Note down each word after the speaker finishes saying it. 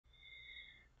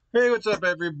Hey, what's up,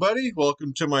 everybody?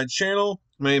 Welcome to my channel.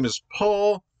 My name is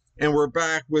Paul, and we're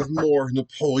back with more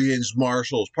Napoleon's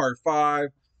Marshals, Part 5.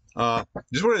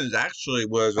 This one is actually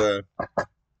was the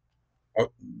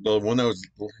one that was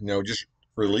just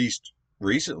released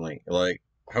recently. Like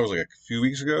I was like a few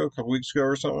weeks ago, a couple weeks ago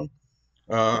or something.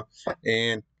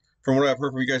 And from what I've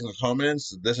heard from you guys in the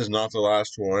comments, this is not the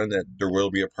last one. That there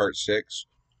will be a Part 6,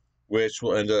 which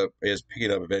will end up as picking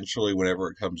up eventually whenever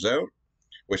it comes out.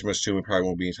 Which I'm assuming probably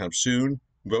won't be anytime soon.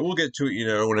 But we'll get to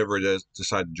it, whenever it does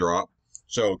decide to drop.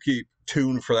 So keep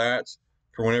tuned for that,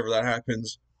 for whenever that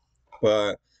happens.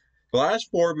 But the last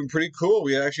 4 have been pretty cool.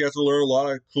 We actually have to learn a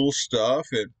lot of cool stuff.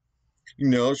 And,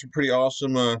 some pretty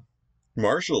awesome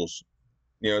marshals.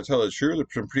 To tell the truth,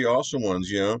 there's some pretty awesome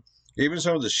ones, Even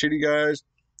some of the shitty guys,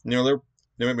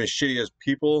 they might be shitty as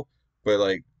people, but,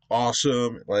 like,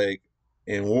 awesome, like,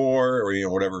 in war or,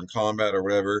 whatever, in combat or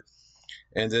whatever.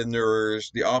 And then there was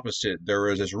the opposite. There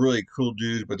was this really cool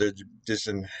dude, but they're just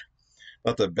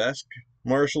not the best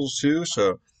marshals too.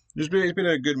 So it's been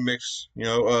a good mix,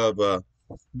 of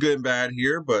good and bad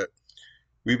here. But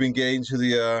we've been getting to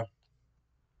the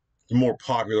more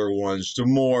popular ones, the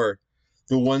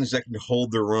ones that can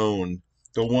hold their own,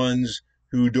 the ones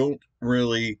who don't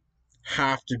really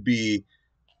have to be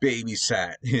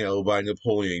babysat, by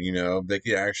Napoleon. They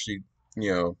can actually,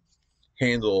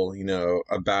 handle,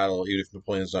 a battle even if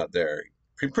Napoleon's not there.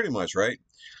 Pretty much, right?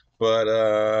 But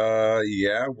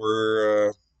yeah,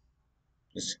 we're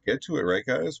let's get to it, right,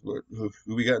 guys? Who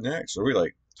we got next? Are we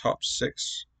like top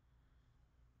 6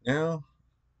 now,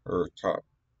 or top?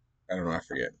 I don't know. I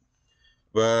forget.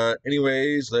 But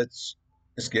anyways, let's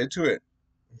get to it.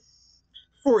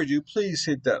 Before we do, please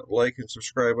hit that like and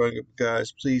subscribe button,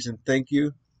 guys, please, and thank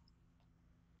you.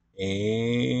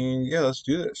 And yeah, let's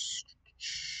do this.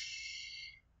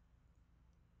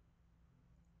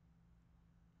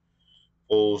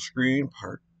 Full screen,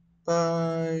 part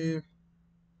 5.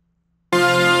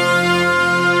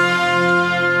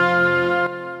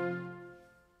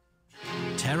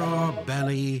 Terror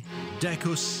belli,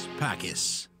 decus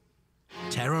pacis.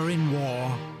 Terror in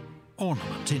war,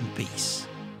 ornament in peace.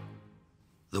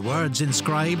 The words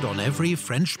inscribed on every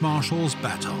French marshal's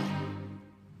baton.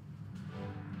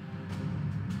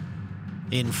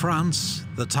 In France,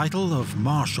 the title of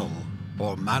Marshal,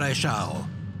 or Maréchal,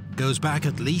 goes back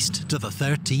at least to the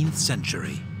 13th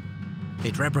century.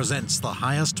 It represents the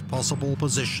highest possible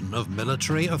position of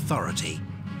military authority.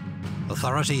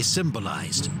 Authority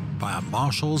symbolized by a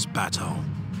marshal's baton.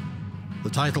 The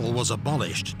title was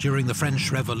abolished during the French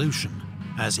Revolution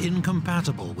as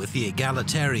incompatible with the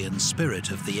egalitarian spirit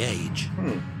of the age.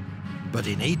 But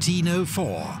in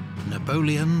 1804,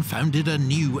 Napoleon founded a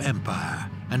new empire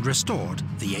and restored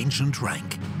the ancient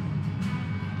rank.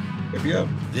 Yep.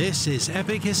 This is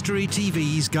Epic History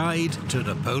TV's guide to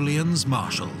Napoleon's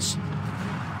Marshals.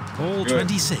 All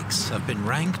 26 have been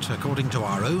ranked according to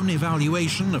our own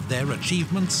evaluation of their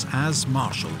achievements as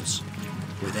marshals,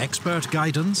 with expert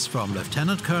guidance from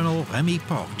Lieutenant Colonel Rémy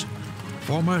Porte,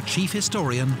 former chief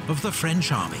historian of the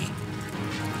French Army.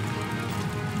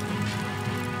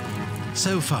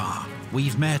 So far,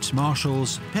 we've met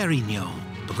Marshals Pérignon,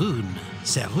 Brune,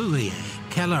 Serrurier,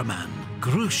 Kellerman,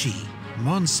 Grouchy,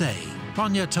 Moncey,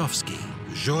 Poniatowski,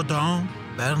 Jourdan,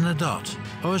 Bernadotte,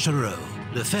 Augereau,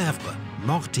 Lefebvre,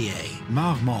 Mortier,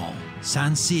 Marmont,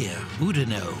 Saint-Cyr,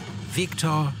 Oudinot,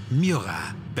 Victor,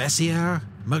 Murat, Bessières,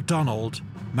 MacDonald,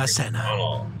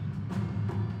 Massena.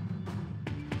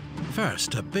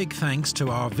 First, a big thanks to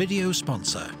our video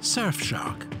sponsor,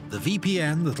 Surfshark, the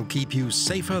VPN that'll keep you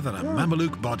safer than a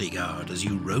Mameluke bodyguard as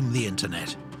you roam the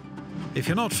internet. If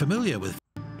you're not familiar with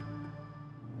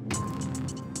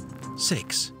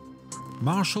 6.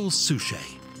 Marshal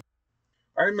Suchet.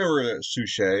 I remember that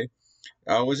Suchet.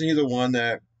 Wasn't he the one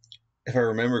that, if I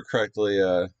remember correctly,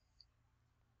 he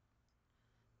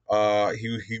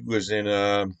was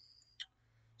in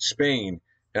Spain,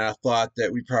 and I thought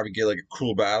that we'd probably get like a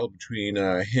cool battle between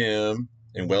him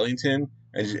and Wellington,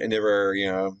 and it never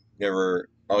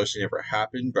obviously never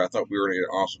happened. But I thought we were gonna get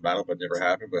an awesome battle, but it never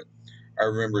happened. But I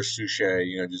remember Suchet,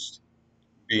 just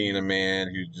being a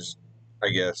man who just, I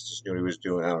guess, just knew what he was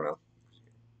doing. I don't know.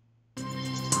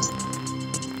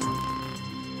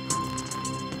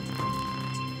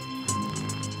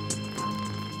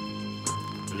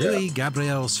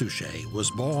 Louis-Gabriel Suchet was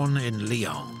born in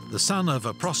Lyon, the son of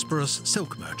a prosperous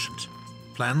silk merchant.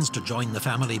 Plans to join the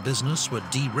family business were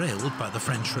derailed by the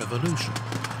French Revolution.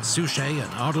 Suchet,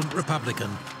 an ardent Republican,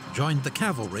 joined the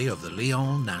cavalry of the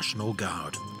Lyon National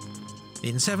Guard.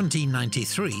 In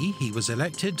 1793, he was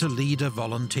elected to lead a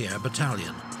volunteer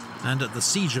battalion, and at the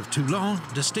Siege of Toulon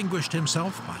distinguished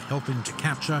himself by helping to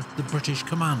capture the British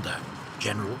commander,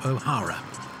 General O'Hara.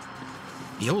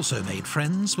 He also made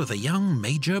friends with a young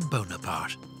Major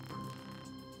Bonaparte.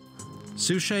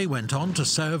 Suchet went on to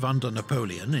serve under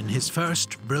Napoleon in his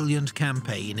first brilliant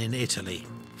campaign in Italy,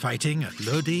 fighting at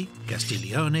Lodi,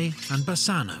 Castiglione and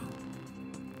Bassano.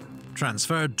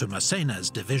 Transferred to Massena's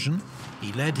division,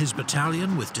 he led his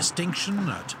battalion with distinction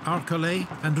at Arcole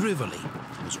and Rivoli,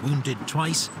 was wounded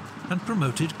twice and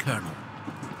promoted colonel.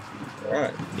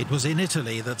 Right. It was in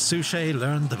Italy that Suchet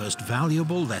learned the most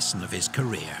valuable lesson of his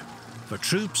career. For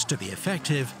troops to be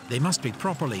effective, they must be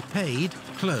properly paid,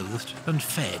 clothed and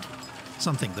fed,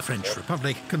 something the French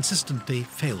Republic consistently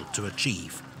failed to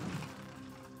achieve.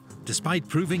 Despite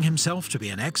proving himself to be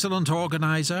an excellent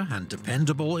organizer and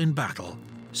dependable in battle,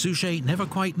 Suchet never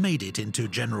quite made it into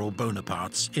General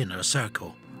Bonaparte's inner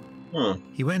circle.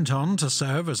 He went on to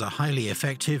serve as a highly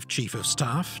effective chief of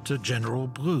staff to General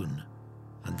Brune,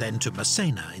 and then to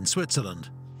Massena in Switzerland,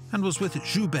 and was with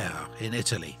Joubert in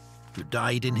Italy, who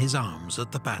died in his arms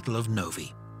at the Battle of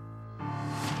Novi.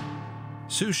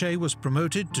 Suchet was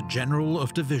promoted to General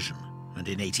of Division, and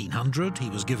in 1800 he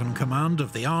was given command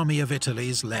of the Army of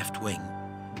Italy's left wing.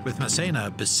 With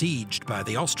Massena besieged by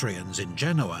the Austrians in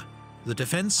Genoa, the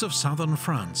defence of southern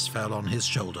France fell on his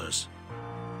shoulders.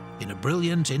 In a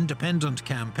brilliant independent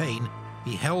campaign,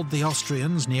 he held the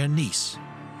Austrians near Nice,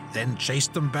 then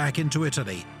chased them back into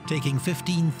Italy, taking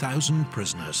 15,000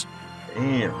 prisoners.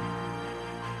 Damn.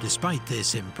 Despite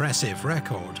this impressive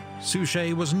record,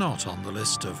 Suchet was not on the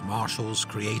list of marshals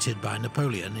created by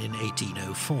Napoleon in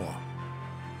 1804.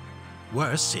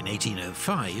 Worse, in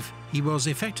 1805, he was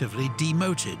effectively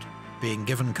demoted, being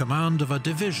given command of a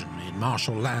division in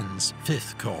Marshal Lannes'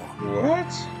 5th Corps.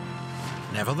 What?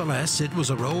 Nevertheless, it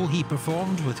was a role he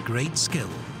performed with great skill.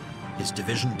 His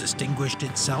division distinguished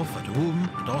itself at Ulm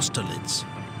and Austerlitz,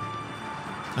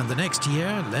 and the next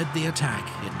year led the attack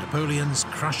in Napoleon's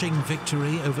crushing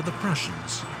victory over the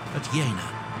Prussians at Jena.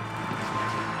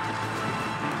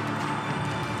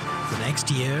 The next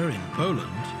year in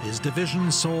Poland, his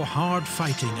division saw hard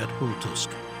fighting at Pultusk,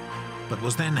 but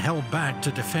was then held back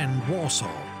to defend Warsaw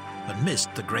and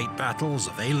missed the great battles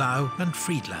of Eylau and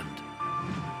Friedland.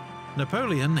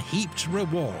 Napoleon heaped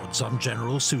rewards on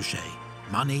General Suchet,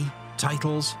 money,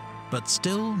 titles, but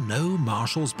still no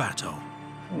marshal's baton.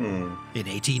 In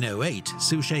 1808,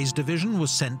 Suchet's division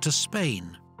was sent to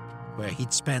Spain, where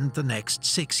he'd spend the next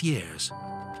 6 years.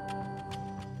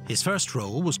 His first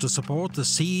role was to support the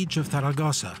siege of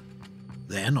Zaragoza.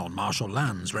 Then, on Marshal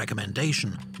Lannes'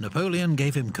 recommendation, Napoleon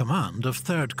gave him command of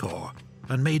 3rd Corps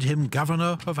and made him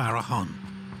governor of Aragon.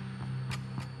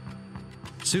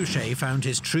 Suchet found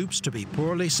his troops to be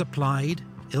poorly supplied,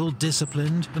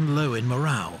 ill-disciplined and low in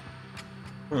morale.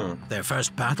 Their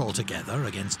first battle together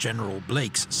against General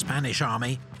Blake's Spanish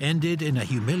army ended in a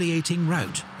humiliating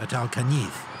rout at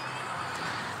Alcañiz.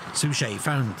 Suchet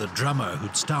found the drummer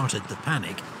who'd started the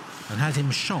panic and had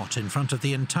him shot in front of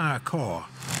the entire corps.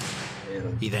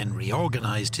 He then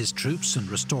reorganized his troops and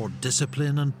restored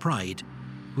discipline and pride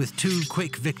with 2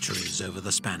 quick victories over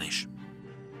the Spanish.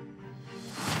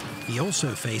 He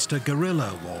also faced a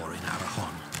guerrilla war in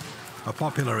Aragon, a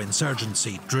popular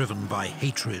insurgency driven by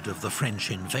hatred of the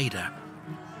French invader.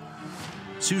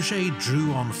 Suchet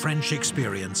drew on French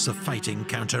experience of fighting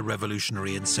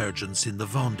counter-revolutionary insurgents in the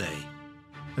Vendée,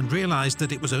 and realized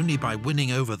that it was only by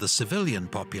winning over the civilian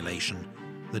population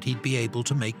that he'd be able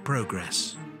to make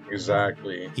progress.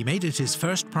 Exactly. He made it his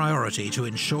first priority to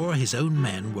ensure his own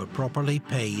men were properly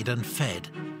paid and fed,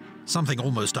 something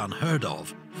almost unheard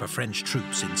of for French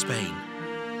troops in Spain.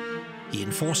 He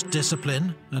enforced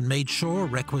discipline and made sure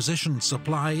requisitioned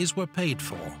supplies were paid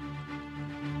for.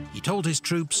 He told his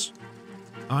troops,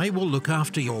 "I will look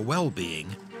after your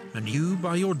well-being, and you,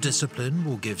 by your discipline,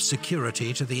 will give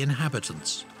security to the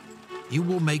inhabitants. You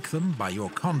will make them, by your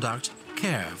conduct,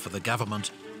 care for the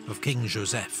government of King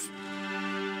Joseph."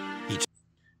 It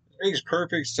makes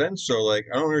perfect sense, so, like,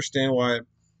 I don't understand why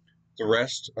the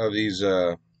rest of these,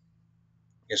 I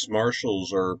guess,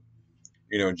 marshals or,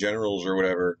 generals or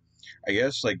whatever, I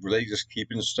guess, like, were they just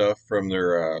keeping stuff from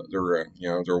their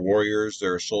warriors,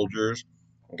 their soldiers,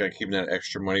 and kind of keeping that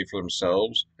extra money for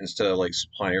themselves instead of, like,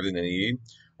 supplying everything they need,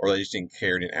 or they just didn't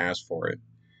care and didn't ask for it?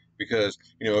 Because,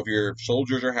 if your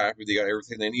soldiers are happy, they got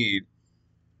everything they need,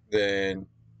 then,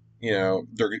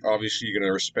 they're obviously going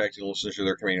to respect and listen to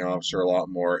their commanding officer a lot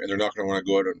more, and they're not going to want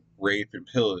to go out and rape and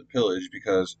pillage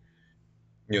because,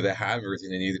 they have everything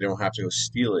they need. They don't have to go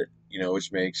steal it,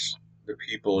 which makes the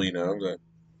people, the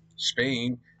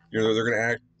Spain, they're going to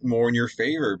act more in your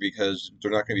favor because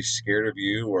they're not going to be scared of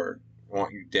you or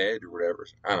want you dead or whatever.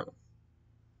 I don't know.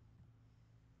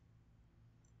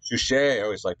 Suchet, I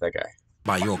always liked that guy.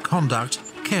 By your conduct,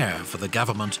 care for the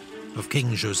government of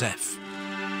King Joseph.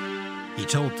 He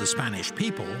told the Spanish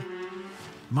people,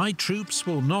 "My troops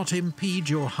will not impede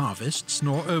your harvests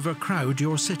nor overcrowd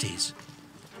your cities.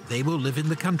 They will live in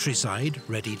the countryside,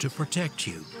 ready to protect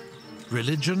you.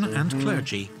 Religion and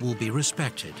clergy will be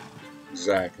respected."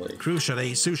 Exactly.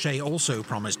 Crucially, Suchet also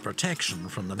promised protection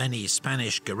from the many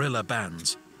Spanish guerrilla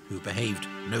bands who behaved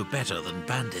no better than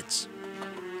bandits.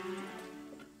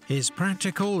 His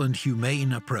practical and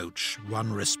humane approach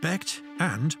won respect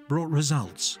and brought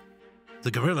results.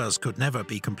 The guerrillas could never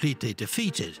be completely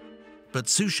defeated, but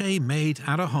Suchet made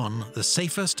Aragon the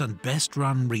safest and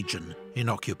best-run region in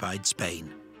occupied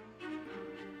Spain.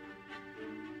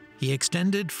 He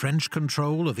extended French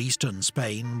control of eastern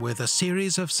Spain with a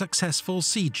series of successful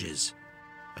sieges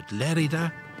at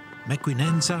Lérida,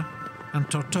 Mequinenza, and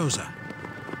Tortosa.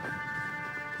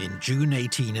 In June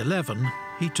 1811,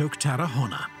 he took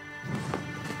Tarragona.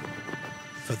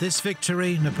 For this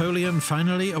victory, Napoleon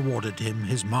finally awarded him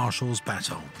his Marshal's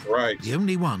Baton, the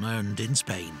only one earned in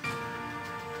Spain.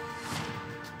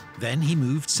 Then he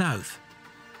moved south.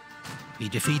 He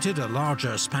defeated a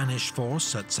larger Spanish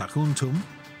force at Saguntum,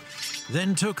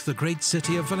 then took the great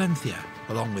city of Valencia,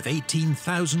 along with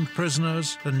 18,000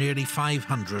 prisoners and nearly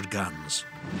 500 guns.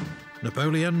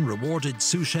 Napoleon rewarded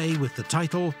Suchet with the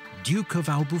title Duke of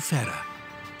Albufera.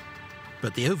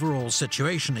 But the overall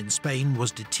situation in Spain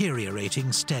was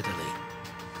deteriorating steadily.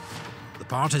 The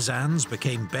partisans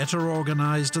became better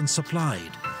organized and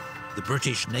supplied. The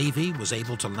British Navy was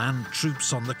able to land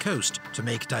troops on the coast to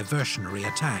make diversionary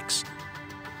attacks,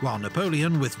 while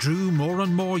Napoleon withdrew more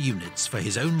and more units for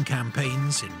his own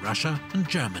campaigns in Russia and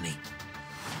Germany.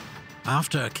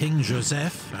 After King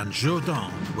Joseph and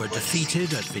Jourdan were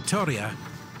defeated at Vitoria,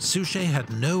 Suchet had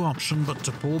no option but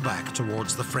to pull back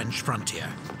towards the French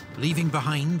frontier, leaving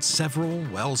behind several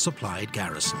well-supplied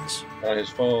garrisons. Not his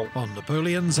fault. On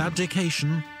Napoleon's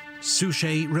abdication,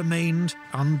 Suchet remained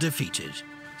undefeated,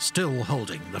 still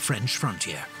holding the French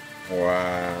frontier.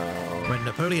 Wow. When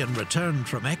Napoleon returned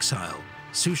from exile,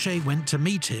 Suchet went to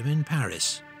meet him in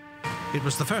Paris. It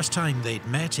was the first time they'd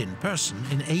met in person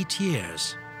in 8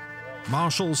 years.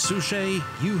 "Marshal Suchet,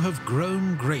 you have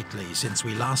grown greatly since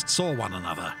we last saw one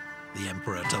another," the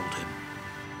emperor told him.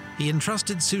 He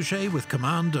entrusted Suchet with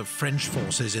command of French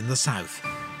forces in the south,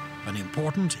 an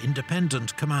important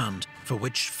independent command for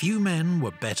which few men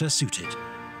were better suited.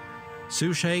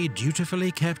 Suchet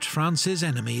dutifully kept France's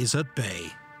enemies at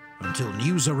bay until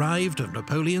news arrived of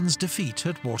Napoleon's defeat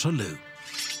at Waterloo.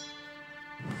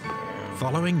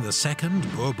 Following the Second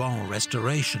Bourbon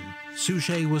Restoration,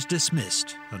 Suchet was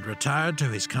dismissed and retired to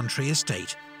his country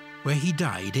estate, where he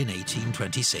died in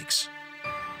 1826.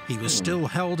 He was still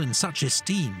held in such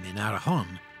esteem in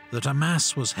Aragon that a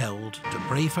mass was held to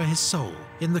pray for his soul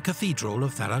in the Cathedral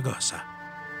of Zaragoza.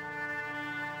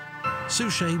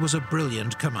 Suchet was a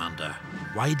brilliant commander,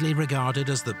 widely regarded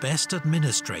as the best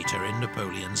administrator in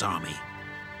Napoleon's army.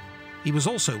 He was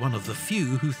also one of the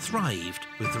few who thrived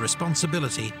with the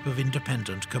responsibility of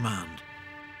independent command.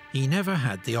 He never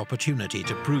had the opportunity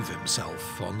to prove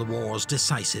himself on the war's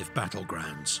decisive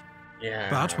battlegrounds.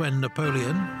 But when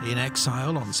Napoleon, in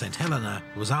exile on St. Helena,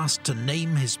 was asked to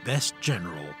name his best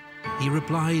general, he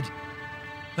replied,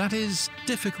 "That is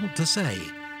difficult to say,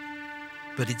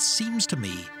 but it seems to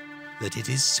me that it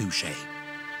is Suchet."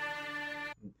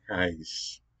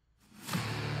 Nice.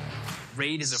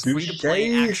 Raid is a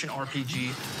free-to-play action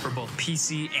RPG for both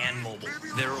PC and mobile.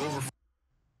 There are over...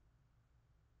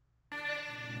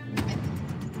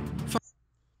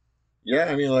 Yeah,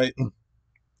 I mean, like,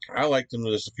 I liked him.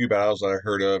 There's a few battles that I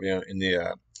heard of, in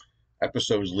the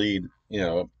episodes lead,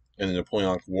 in the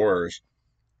Napoleonic Wars.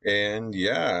 And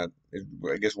yeah,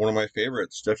 I guess one of my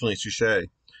favorites, definitely Suchet. It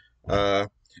would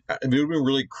have been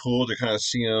really cool to kind of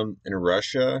see him in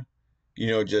Russia,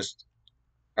 just,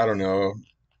 I don't know,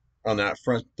 on that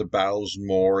front, the battles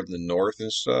more in the north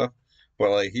and stuff.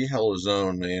 But, like, he held his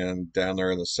own, man, down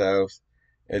there in the south.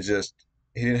 It just,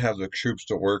 he didn't have the troops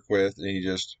to work with,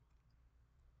 and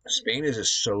Spain is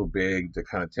just so big to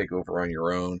kind of take over on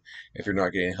your own if you're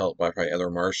not getting help by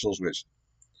other marshals, which,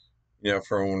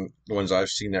 from the ones I've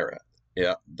seen that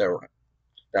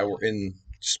were in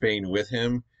Spain with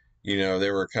him,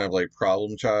 they were kind of like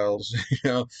problem childs.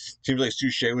 Seems like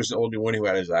Suchet was the only one who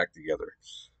had his act together.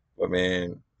 But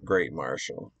man, great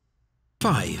marshal.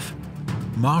 5.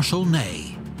 Marshal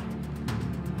Ney.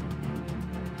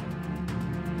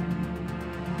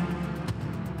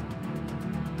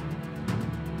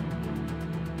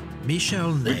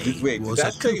 Michel Ney was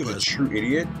a Cooper's... true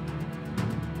idiot?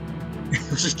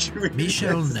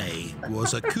 Michel Ney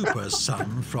was a Cooper's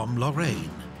son from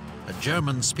Lorraine. a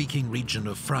German-speaking region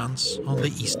of France on the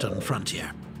eastern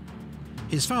frontier.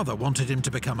 His father wanted him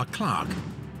to become a clerk,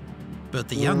 but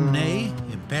the young Ney,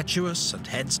 impetuous and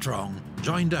headstrong,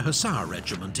 joined a hussar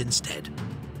regiment instead.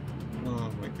 Oh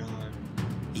my God.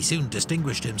 He soon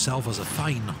distinguished himself as a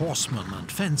fine horseman and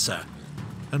fencer,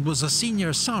 and was a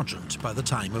senior sergeant by the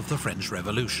time of the French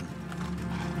Revolution.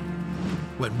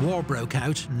 When war broke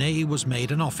out, Ney was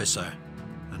made an officer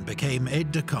and became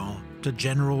aide-de-camp to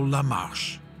General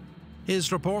Lamarche.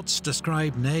 His reports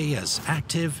describe Ney as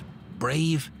active,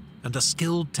 brave, and a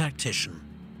skilled tactician.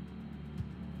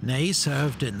 Ney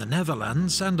served in the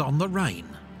Netherlands and on the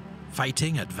Rhine,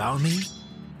 fighting at Valmy,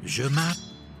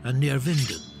 Jemappes, and near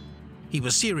Winden. He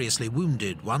was seriously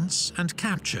wounded once and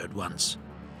captured once.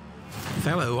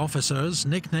 Fellow officers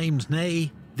nicknamed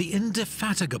Ney the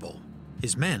Indefatigable.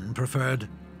 His men preferred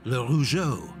Le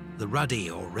Rougeau, the ruddy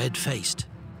or red-faced.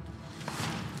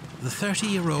 The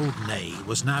 30-year-old Ney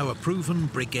was now a proven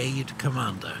brigade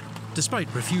commander,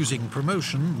 despite refusing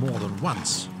promotion more than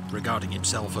once, regarding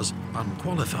himself as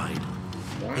unqualified.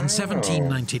 Wow. In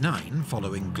 1799,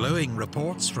 following glowing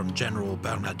reports from General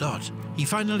Bernadotte, he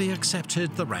finally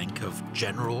accepted the rank of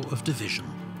General of Division.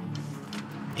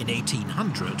 In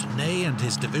 1800, Ney and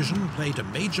his division played a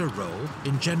major role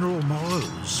in General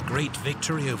Moreau's great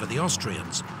victory over the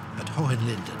Austrians at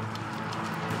Hohenlinden.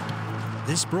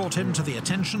 This brought him to the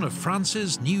attention of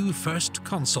France's new first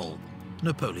consul,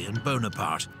 Napoleon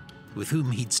Bonaparte, with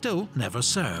whom he'd still never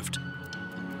served.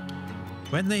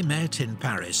 When they met in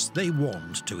Paris, they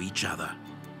warmed to each other.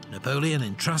 Napoleon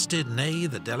entrusted Ney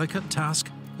the delicate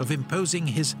task of imposing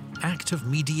his Act of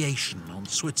Mediation on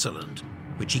Switzerland,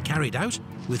 which he carried out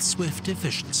with swift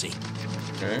efficiency.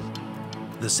 Okay.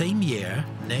 The same year,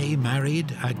 Ney married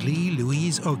Aglaé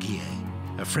Louise Augier,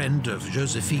 a friend of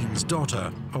Josephine's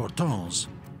daughter, Hortense,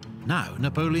 now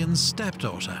Napoleon's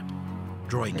stepdaughter,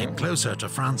 drawing him closer to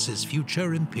France's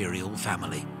future imperial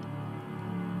family.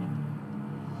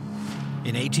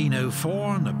 In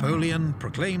 1804, Napoleon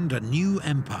proclaimed a new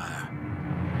empire,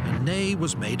 and Ney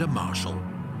was made a marshal.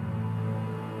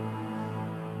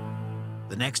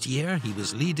 The next year, he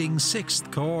was leading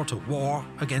 6th Corps to war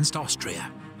against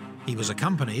Austria. He was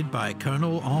accompanied by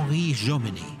Colonel Henri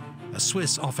Jomini, a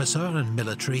Swiss officer and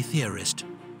military theorist.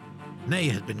 Ney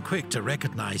had been quick to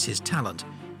recognize his talent,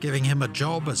 giving him a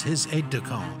job as his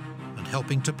aide-de-camp and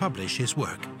helping to publish his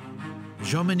work.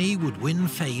 Jomini would win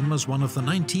fame as one of the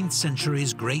 19th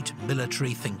century's great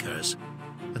military thinkers,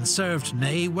 and served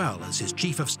Ney well as his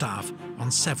chief of staff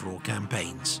on several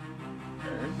campaigns.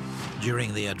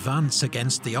 During the advance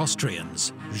against the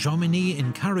Austrians, Jomini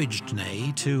encouraged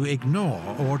Ney to ignore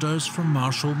orders from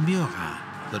Marshal Murat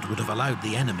that would have allowed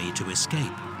the enemy to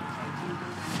escape.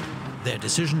 Their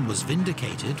decision was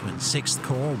vindicated when 6th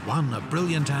Corps won a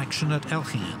brilliant action at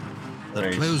Elchingen that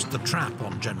Nice. closed the trap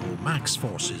on General Mack's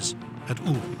forces at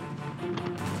Ulm.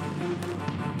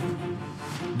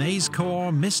 Ney's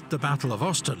corps missed the Battle of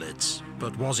Austerlitz,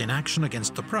 but was in action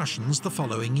against the Prussians the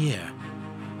following year.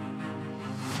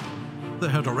 There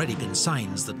had already been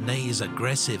signs that Ney's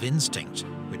aggressive instinct,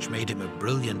 which made him a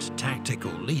brilliant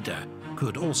tactical leader,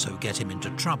 could also get him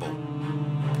into trouble.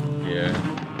 Yeah.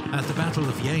 At the Battle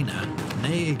of Jena,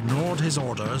 Ney ignored his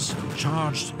orders and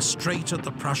charged straight at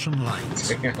the Prussian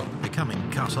lines,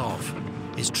 becoming cut off.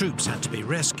 His troops had to be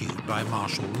rescued by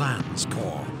Marshal Lannes'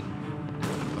 corps.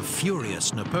 A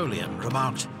furious Napoleon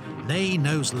remarked, "Ney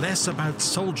knows less about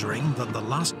soldiering than the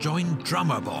last-joined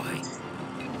drummer boy."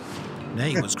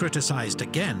 Ney was criticized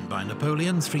again by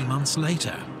Napoleon 3 months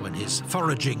later, when his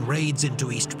foraging raids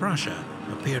into East Prussia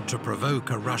appeared to provoke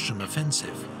a Russian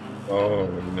offensive. Oh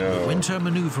no. Winter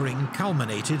maneuvering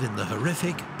culminated in the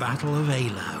horrific Battle of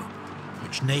Eylau,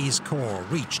 which Ney's corps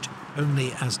reached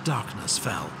only as darkness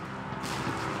fell.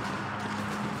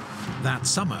 That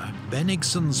summer,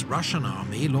 Bennigsen's Russian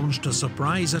army launched a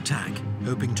surprise attack,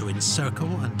 hoping to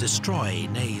encircle and destroy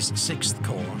Ney's 6th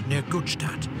Corps near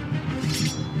Gutstadt.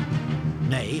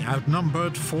 Ney,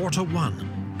 outnumbered 4 to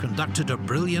 1, conducted a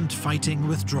brilliant fighting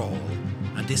withdrawal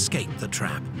and escaped the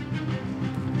trap.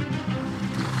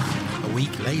 A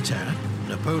week later,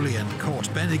 Napoleon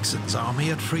caught Bennigsen's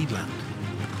army at Friedland.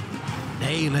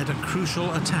 Ney led a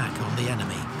crucial attack on the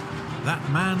enemy. "That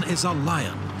man is a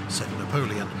lion," said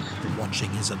Napoleon,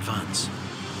 watching his advance.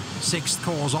 6th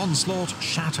Corps' onslaught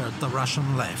shattered the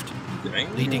Russian left,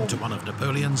 leading to one of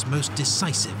Napoleon's most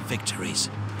decisive victories.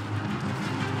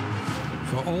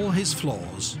 For all his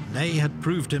flaws, Ney had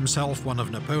proved himself one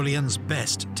of Napoleon's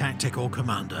best tactical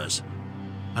commanders,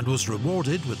 and was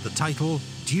rewarded with the title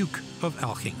Duke of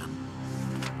Elchingen.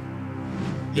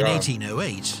 In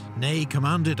 1808, Ney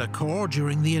commanded a corps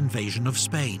during the invasion of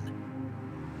Spain.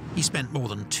 He spent more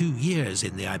than 2 years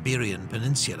in the Iberian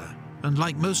Peninsula, and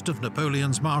like most of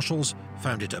Napoleon's marshals,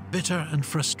 found it a bitter and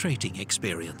frustrating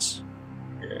experience.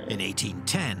 In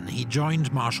 1810, he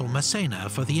joined Marshal Massena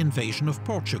for the invasion of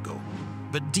Portugal,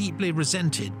 but deeply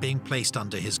resented being placed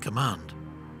under his command.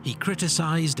 He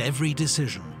criticised every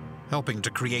decision, helping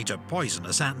to create a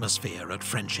poisonous atmosphere at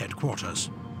French headquarters.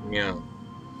 Yeah.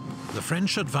 The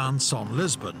French advance on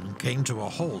Lisbon came to a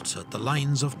halt at the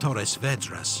lines of Torres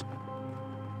Vedras.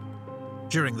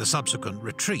 During the subsequent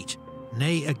retreat,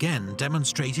 Ney again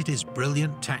demonstrated his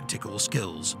brilliant tactical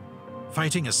skills,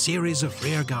 fighting a series of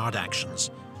rearguard actions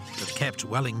that kept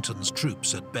Wellington's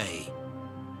troops at bay.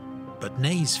 But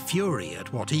Ney's fury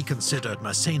at what he considered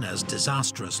Massena's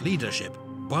disastrous leadership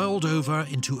boiled over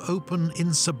into open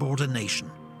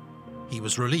insubordination. He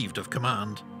was relieved of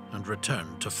command and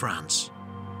returned to France.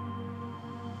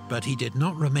 But he did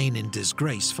not remain in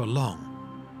disgrace for long.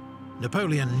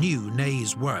 Napoleon knew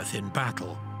Ney's worth in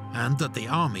battle, and that the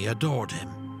army adored him.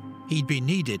 He'd been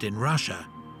needed in Russia,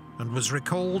 and was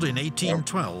recalled in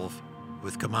 1812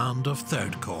 with command of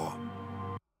 3rd Corps.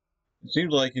 It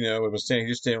seemed like, it was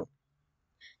saying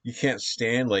you can't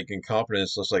stand like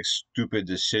incompetence, just like stupid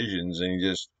decisions, and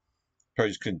he probably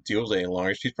just couldn't deal with it any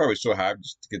longer. He's probably so happy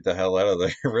just to get the hell out of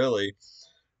there, really,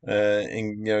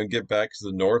 and get back to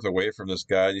the north, away from this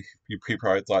guy he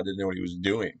probably thought didn't know what he was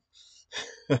doing.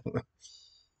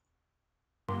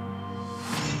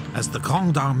 As the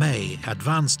Grande Armée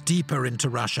advanced deeper into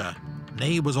Russia,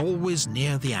 Ney was always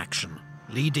near the action,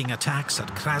 leading attacks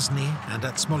at Krasny and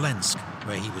at Smolensk,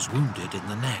 where he was wounded in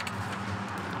the neck.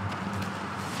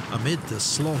 Amid the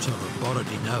slaughter of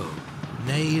Borodino,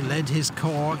 Ney led his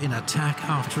corps in attack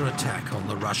after attack on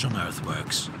the Russian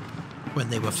earthworks. When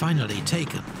they were finally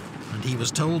taken, and he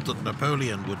was told that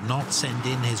Napoleon would not send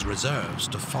in his reserves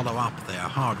to follow up their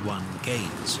hard-won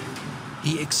gains,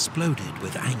 he exploded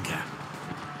with anger.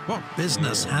 What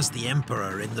business has the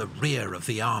Emperor in the rear of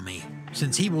the army?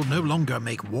 Since he will no longer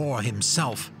make war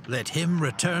himself, let him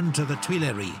return to the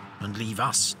Tuileries and leave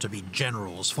us to be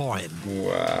generals for him.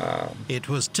 Wow. It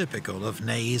was typical of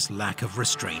Ney's lack of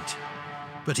restraint.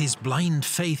 But his blind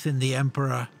faith in the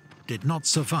Emperor did not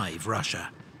survive Russia.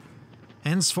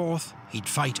 Henceforth, he'd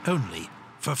fight only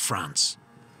for France.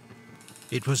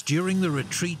 It was during the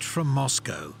retreat from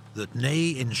Moscow that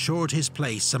Ney ensured his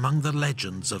place among the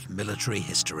legends of military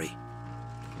history.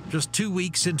 Just 2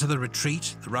 weeks into the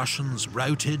retreat, the Russians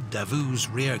routed Davout's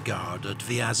rearguard at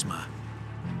Vyazma,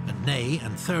 and Ney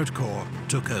and 3rd Corps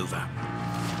took over.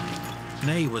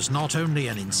 Ney was not only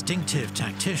an instinctive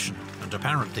tactician and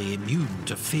apparently immune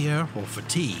to fear or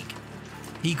fatigue,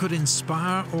 he could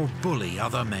inspire or bully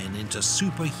other men into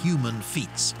superhuman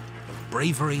feats of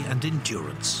bravery and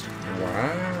endurance.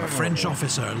 Wow. A French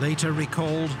officer later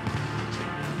recalled,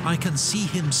 "I can see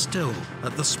him still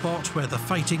at the spot where the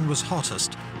fighting was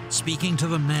hottest, speaking to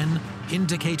the men,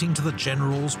 indicating to the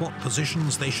generals what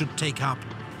positions they should take up,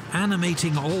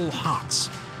 animating all hearts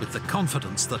with the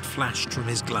confidence that flashed from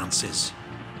his glances.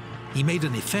 He made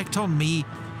an effect on me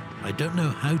I don't know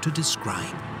how to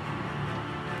describe."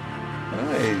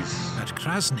 Nice. At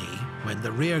Krasny, when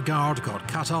the rearguard got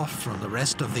cut off from the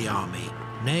rest of the army,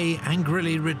 Ney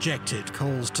angrily rejected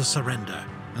calls to surrender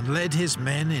and led his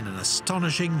men in an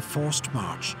astonishing forced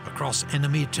march across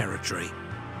enemy territory,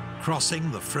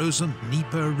 crossing the frozen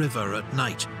Dnieper River at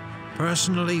night,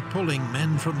 personally pulling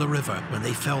men from the river when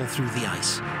they fell through the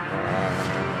ice.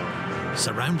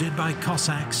 Surrounded by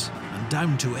Cossacks and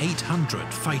down to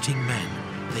 800 fighting men,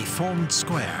 they formed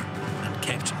square and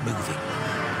kept moving.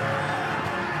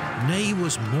 Ney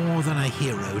was more than a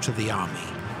hero to the army.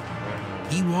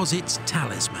 He was its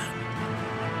talisman.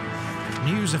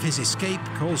 News of his escape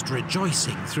caused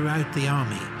rejoicing throughout the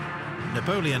army.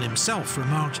 Napoleon himself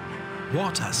remarked,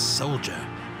 "What a soldier!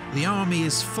 The army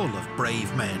is full of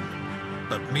brave men,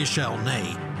 but Michel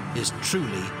Ney is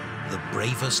truly the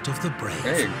bravest of the brave."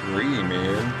 I agree,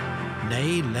 man.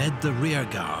 Ney led the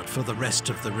rearguard for the rest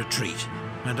of the retreat,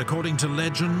 and according to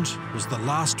legend, was the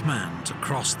last man to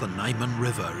cross the Niemen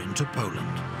River into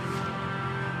Poland.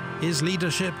 His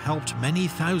leadership helped many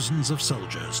thousands of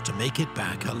soldiers to make it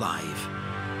back alive.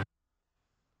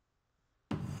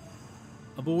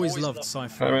 I've always loved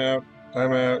sci-fi.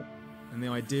 I'm out. And the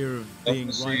idea of being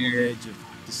right on the edge of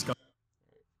discovery.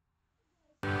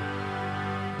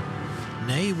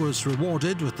 Ney was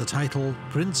rewarded with the title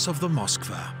Prince of the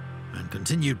Moskva and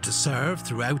continued to serve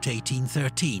throughout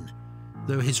 1813,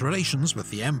 though his relations with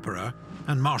the Emperor,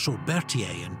 and Marshal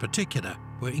Berthier in particular,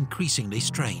 were increasingly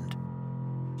strained.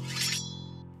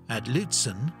 At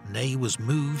Lützen, Ney was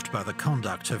moved by the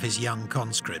conduct of his young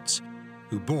conscripts,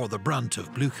 who bore the brunt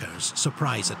of Blücher's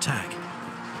surprise attack.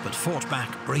 but fought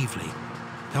back bravely,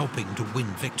 helping to win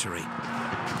victory.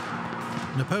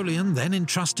 Napoleon then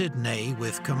entrusted Ney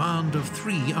with command of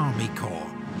 3 army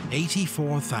corps,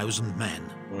 84,000 men.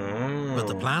 But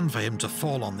the plan for him to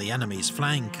fall on the enemy's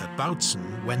flank at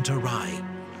Bautzen went awry.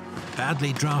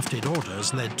 Badly drafted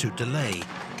orders led to delay,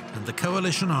 and the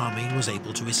coalition army was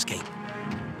able to escape.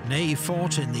 Ney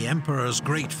fought in the Emperor's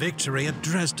great victory at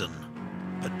Dresden,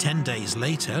 but 10 days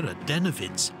later at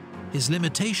Dennewitz, his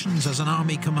limitations as an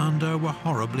army commander were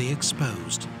horribly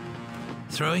exposed.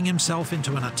 Throwing himself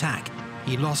into an attack,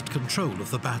 he lost control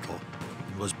of the battle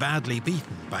and was badly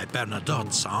beaten by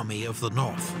Bernadotte's Army of the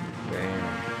North.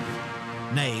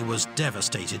 Ney was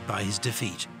devastated by his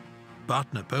defeat,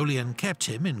 but Napoleon kept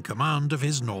him in command of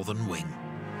his northern wing.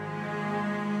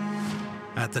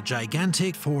 At the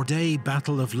gigantic 4-day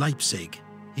Battle of Leipzig,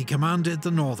 he commanded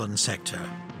the northern sector,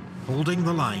 holding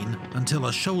the line until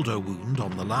a shoulder wound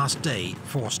on the last day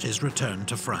forced his return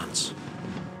to France.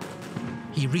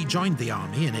 He rejoined the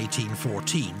army in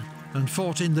 1814 and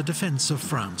fought in the defense of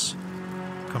France,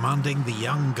 commanding the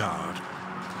Young Guard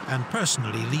and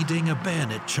personally leading a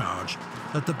bayonet charge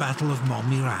at the Battle of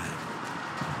Montmirail.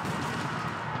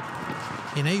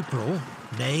 In April,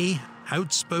 Ney,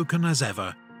 outspoken as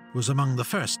ever, was among the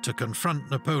first to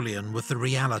confront Napoleon with the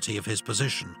reality of his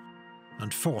position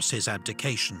and force his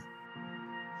abdication.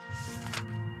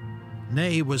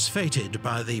 Ney was feted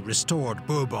by the restored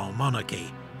Bourbon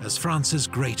monarchy as France's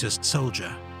greatest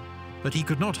soldier, but he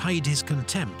could not hide his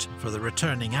contempt for the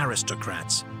returning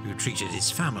aristocrats who treated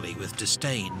his family with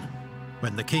disdain.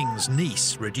 When the king's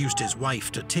niece reduced his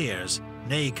wife to tears,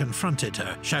 Ney confronted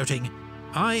her, shouting,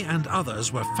 "I and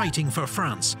others were fighting for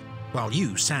France, while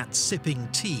you sat sipping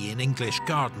tea in English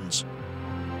gardens."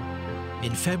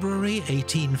 In February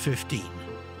 1815,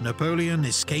 Napoleon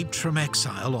escaped from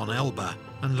exile on Elba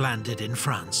and landed in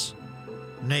France.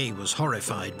 Ney was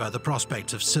horrified by the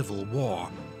prospect of civil war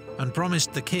and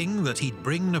promised the king that he'd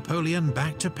bring Napoleon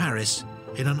back to Paris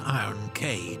in an iron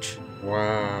cage.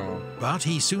 Wow. But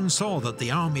he soon saw that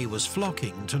the army was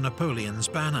flocking to Napoleon's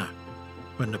banner.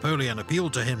 When Napoleon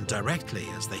appealed to him directly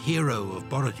as the hero of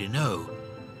Borodino,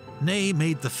 Ney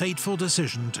made the fateful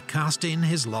decision to cast in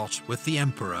his lot with the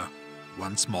Emperor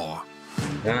once more.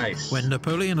 Nice. When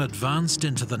Napoleon advanced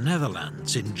into the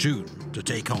Netherlands in June to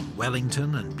take on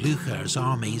Wellington and Blücher's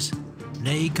armies,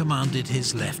 Ney commanded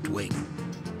his left wing.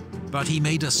 But he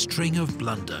made a string of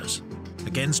blunders.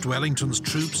 Against Wellington's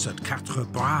troops at Quatre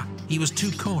Bras, he was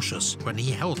too cautious when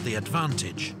he held the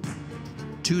advantage.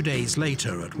 2 days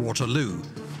later at Waterloo,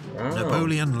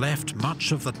 Napoleon left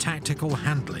much of the tactical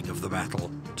handling of the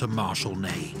battle to Marshal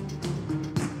Ney.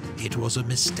 It was a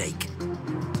mistake.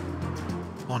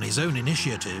 On his own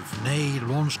initiative, Ney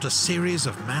launched a series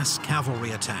of mass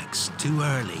cavalry attacks too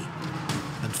early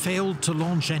and failed to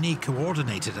launch any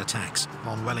coordinated attacks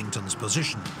on Wellington's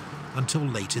position until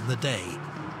late in the day.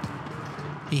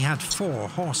 He had 4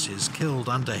 horses killed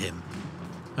under him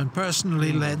and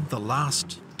personally led the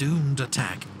last doomed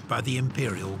attack by the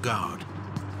Imperial Guard.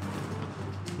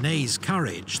 Ney's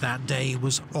courage that day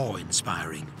was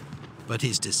awe-inspiring, but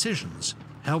his decisions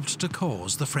helped to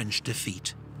cause the French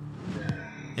defeat.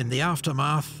 In the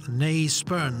aftermath, Ney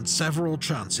spurned several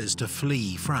chances to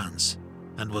flee France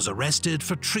and was arrested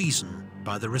for treason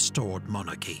by the restored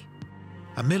monarchy.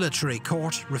 A military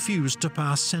court refused to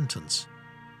pass sentence,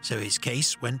 so his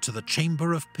case went to the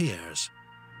Chamber of Peers.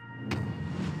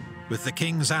 With the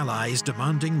king's allies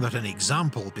demanding that an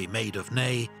example be made of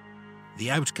Ney,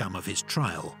 the outcome of his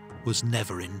trial was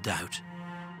never in doubt.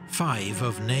 5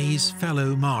 of Ney's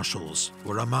fellow marshals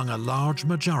were among a large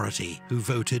majority who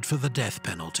voted for the death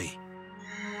penalty.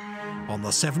 On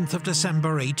the 7th of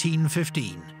December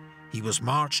 1815, he was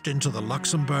marched into the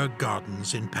Luxembourg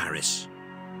Gardens in Paris.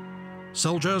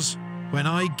 "Soldiers, when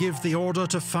I give the order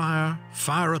to fire,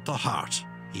 fire at the heart,"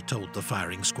 he told the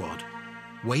firing squad.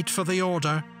 "Wait for the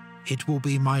order. It will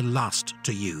be my last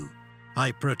to you.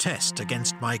 I protest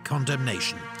against my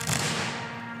condemnation.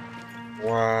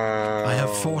 Wow. I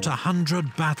have fought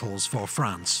 100 battles for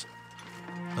France,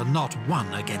 and not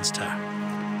one against her."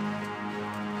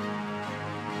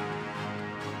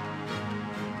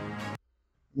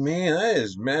 Man, that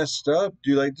is messed up,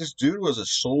 dude. Like, this dude was a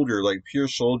soldier, like, pure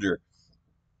soldier.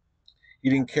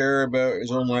 He didn't care about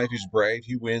his own life. He's brave.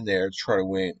 He went there to try to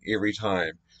win every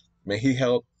time. Man,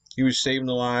 he was saving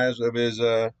the lives of his,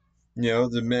 the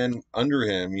men under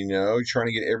him, trying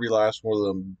to get every last one of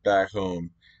them back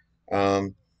home.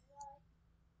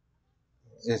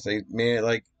 It's like, man,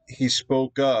 like, he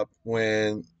spoke up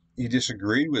when he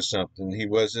disagreed with something. He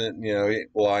wasn't,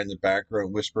 lie in the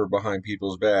background, whisper behind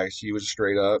people's backs. He was a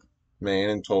straight up man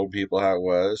and told people how it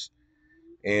was.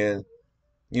 And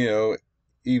you know,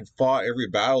 he fought every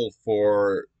battle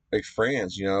for like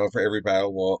France, you know, for every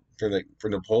battle, well, for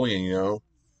Napoleon, you know.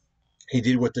 He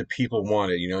did what the people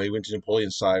wanted, you know. He went to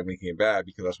Napoleon's side when he came back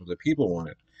because that's what the people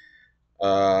wanted.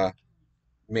 Uh,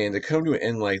 Man, to come to an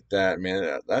end like that,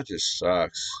 man, that just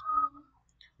sucks.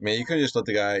 Man, you couldn't just let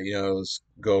the guy, you know,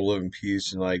 go live in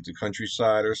peace in like the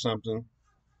countryside or something.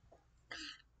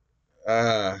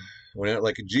 Uh, Went out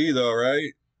like a G though,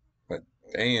 right? But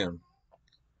damn,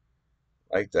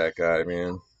 like that guy,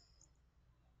 man.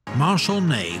 Marshal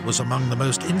Ney was among the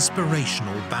most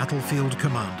inspirational battlefield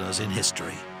commanders in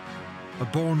history. A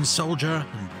born soldier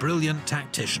and brilliant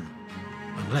tactician,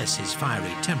 unless his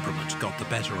fiery temperament got the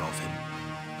better of him.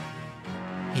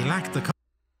 He lacked the...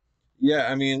 Yeah,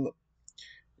 I mean,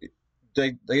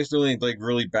 I guess the only like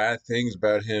really bad things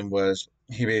about him was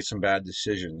he made some bad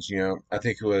decisions. You know, I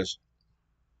think he was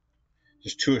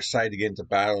just too excited to get into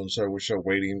battle, and so we're still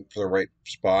waiting for the right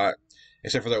spot.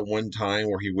 Except for that one time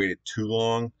where he waited too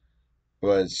long.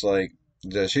 But it's like the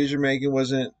decision making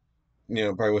wasn't, you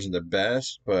know, probably wasn't the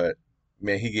best. But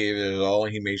man, he gave it all,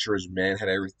 and he made sure his men had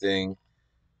everything,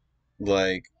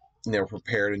 like, you know,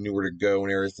 prepared and knew where to go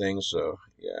and everything. So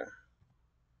yeah.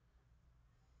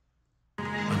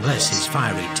 Unless his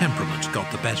fiery temperament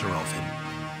got the better of him.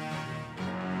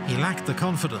 He lacked the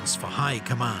confidence for high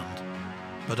command,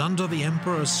 but under the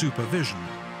Emperor's supervision,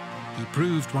 he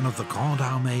proved one of the Grande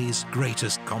Armée's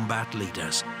greatest combat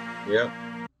leaders. Yep.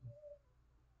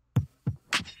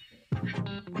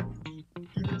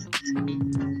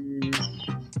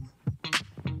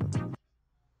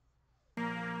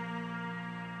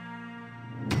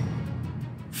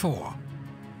 Four,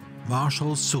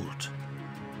 Marshal Soult.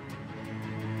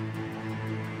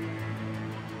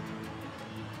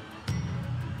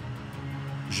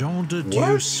 Jean de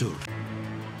Dieu Soult.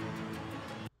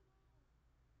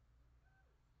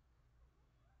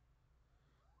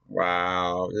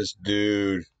 Wow, this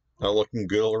dude not looking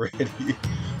good already.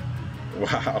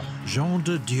 Wow. Jean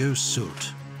de Dieu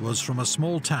Soult was from a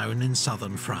small town in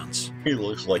southern France. He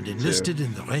looks like and it enlisted too.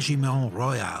 in the Régiment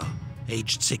Royal,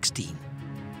 aged 16.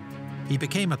 He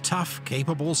became a tough,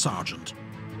 capable sergeant,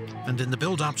 and in the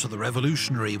build-up to the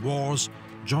Revolutionary Wars,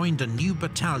 joined a new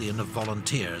battalion of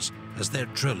volunteers as their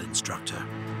drill instructor.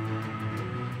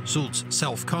 Soult's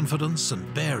self-confidence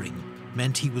and bearing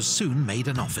meant he was soon made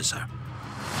an officer.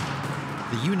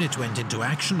 The unit went into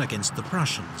action against the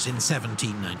Prussians in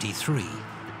 1793.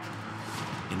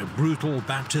 In a brutal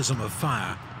baptism of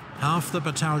fire, half the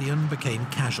battalion became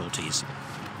casualties,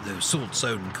 though Soult's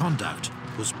own conduct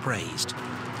was praised.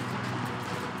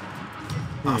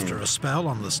 After a spell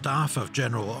on the staff of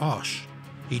General Hoche,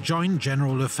 he joined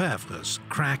General Lefebvre's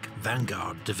crack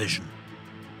Vanguard division.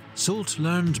 Soult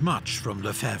learned much from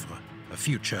Lefebvre, a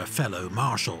future fellow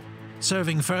marshal,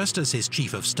 serving first as his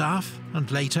chief of staff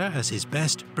and later as his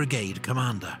best brigade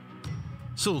commander.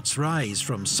 Soult's rise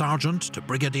from sergeant to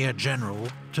brigadier general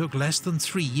took less than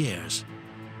 3 years.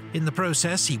 In the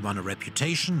process, he won a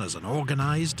reputation as an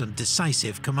organized and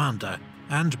decisive commander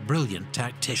and brilliant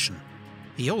tactician.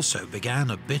 He also began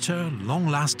a bitter,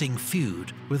 long-lasting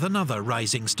feud with another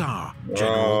rising star,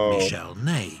 General Michel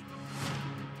Ney.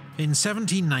 In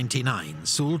 1799,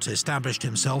 Soult established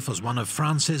himself as one of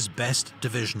France's best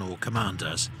divisional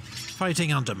commanders,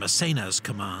 fighting under Massena's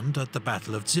command at the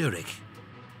Battle of Zurich.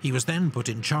 He was then put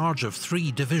in charge of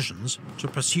 3 divisions to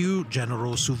pursue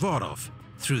General Suvorov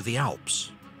through the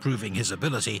Alps, proving his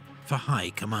ability for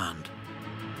high command.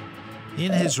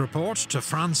 In his report to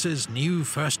France's new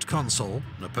first consul,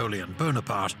 Napoleon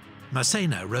Bonaparte,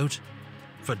 Massena wrote,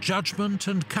 "For judgment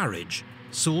and courage,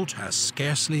 Soult has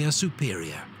scarcely a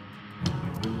superior."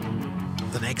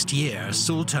 The next year,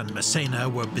 Soult and Massena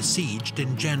were besieged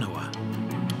in Genoa.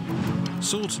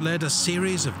 Soult led a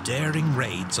series of daring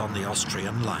raids on the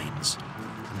Austrian lines,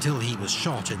 until he was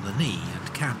shot in the knee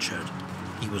and captured.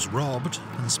 He was robbed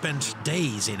and spent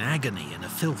days in agony in a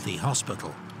filthy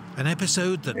hospital, an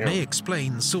episode that may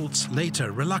explain Soult's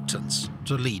later reluctance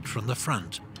to lead from the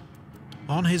front.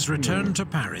 On his return to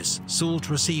Paris, Soult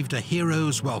received a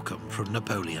hero's welcome from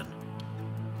Napoleon.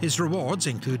 His rewards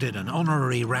included an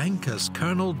honorary rank as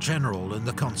Colonel General in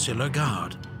the Consular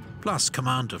Guard, plus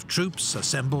command of troops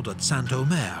assembled at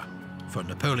Saint-Omer for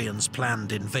Napoleon's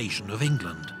planned invasion of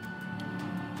England.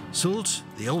 Soult,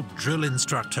 the old drill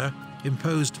instructor,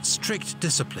 imposed strict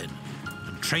discipline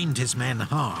and trained his men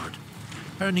hard,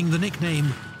 earning the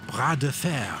nickname Bras de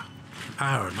Fer,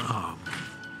 Iron Arm.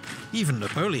 Even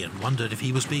Napoleon wondered if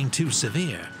he was being too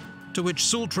severe, to which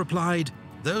Soult replied,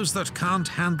 "Those that can't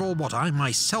handle what I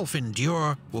myself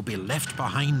endure will be left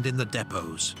behind in the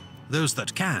depots. Those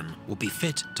that can will be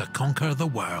fit to conquer the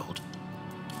world."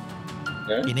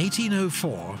 In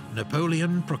 1804,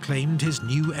 Napoleon proclaimed his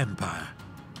new empire,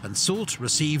 and Soult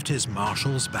received his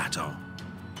Marshals' baton.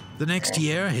 The next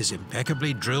year, his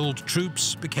impeccably drilled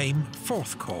troops became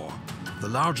 4th Corps, the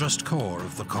largest corps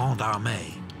of the Grande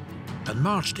Armée, and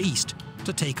marched east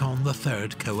to take on the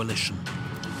 3rd Coalition.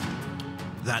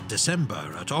 That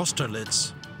December, at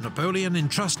Austerlitz, Napoleon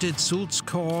entrusted Soult's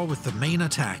corps with the main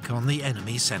attack on the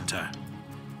enemy centre.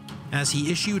 As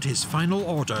he issued his final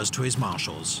orders to his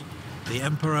marshals, the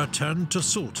Emperor turned to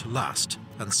Soult last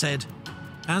and said,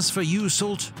 "As for you,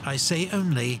 Soult, I say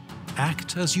only,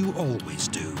 act as you always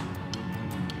do."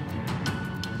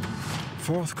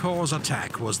 4th Corps'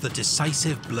 attack was the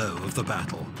decisive blow of the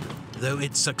battle, though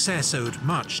its success owed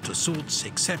much to Soult's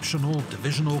exceptional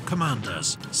divisional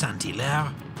commanders,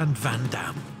 Saint-Hilaire and Van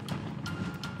Damme.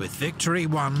 With victory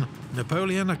won,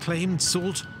 Napoleon acclaimed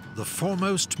Soult the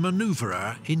foremost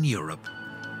manoeuvrer in Europe.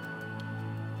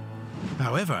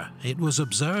 However, it was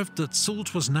observed that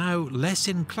Soult was now less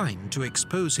inclined to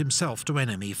expose himself to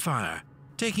enemy fire,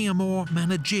 taking a more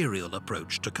managerial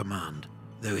approach to command,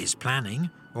 though his planning,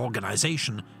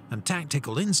 organisation and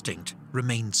tactical instinct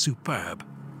remained superb.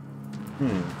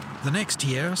 The next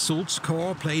year, Soult's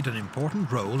corps played an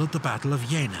important role at the Battle of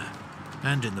Jena,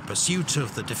 and in the pursuit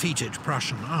of the defeated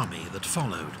Prussian army that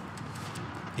followed.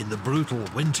 In the brutal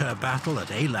winter battle at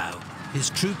Eylau, his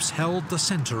troops held the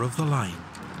centre of the line.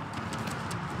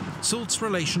 Soult's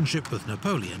relationship with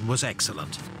Napoleon was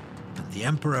excellent, and the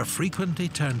Emperor frequently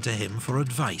turned to him for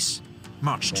advice,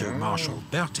 much to Marshal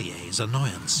Berthier's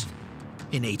annoyance.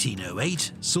 In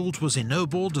 1808, Soult was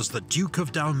ennobled as the Duke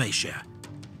of Dalmatia,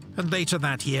 and later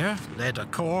that year led a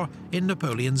corps in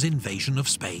Napoleon's invasion of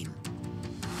Spain.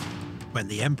 When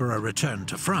the Emperor returned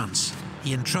to France,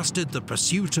 he entrusted the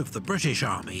pursuit of the British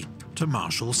army to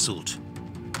Marshal Soult.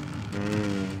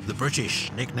 The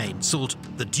British nicknamed Soult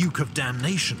the Duke of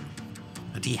Damnation,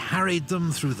 and he harried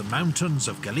them through the mountains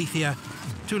of Galicia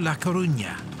to La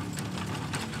Coruña.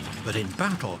 But in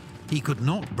battle, he could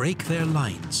not break their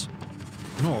lines,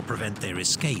 nor prevent their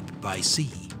escape by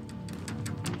sea.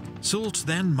 Soult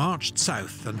then marched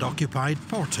south and occupied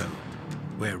Porto,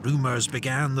 where rumours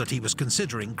began that he was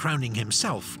considering crowning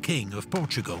himself King of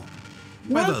Portugal.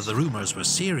 Whether the rumours were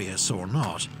serious or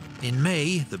not, in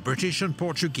May the British and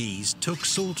Portuguese took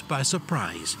Soult by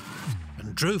surprise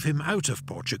and drove him out of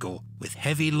Portugal with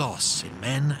heavy loss in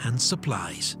men and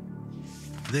supplies.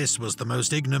 This was the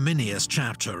most ignominious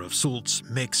chapter of Soult's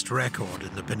mixed record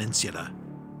in the peninsula.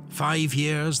 5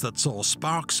 years that saw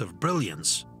sparks of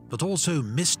brilliance, but also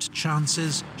missed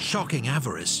chances, shocking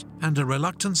avarice, and a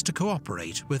reluctance to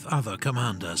cooperate with other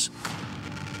commanders.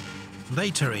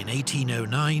 Later in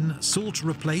 1809, Soult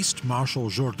replaced Marshal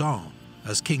Jourdan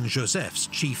as King Joseph's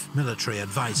chief military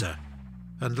advisor,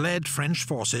 and led French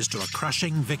forces to a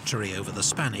crushing victory over the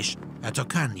Spanish at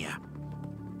Ocaña.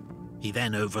 He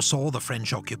then oversaw the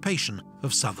French occupation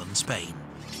of southern Spain.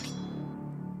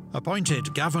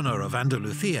 Appointed governor of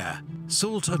Andalusia,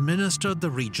 Soult administered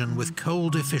the region with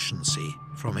cold efficiency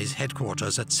from his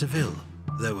headquarters at Seville,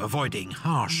 though avoiding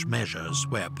harsh measures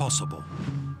where possible.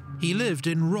 He lived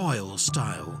in royal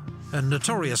style and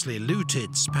notoriously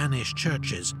looted Spanish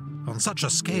churches on such a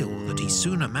scale that he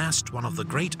soon amassed one of the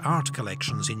great art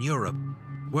collections in Europe,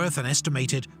 worth an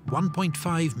estimated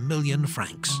 1.5 million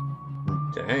francs.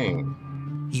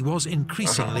 Dang. He was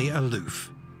increasingly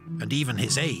aloof, and even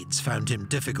his aides found him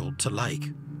difficult to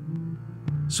like.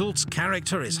 Soult's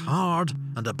character is hard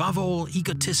and above all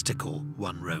egotistical,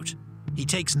 one wrote. He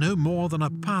takes no more than a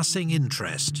passing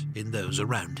interest in those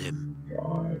around him.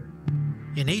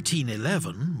 In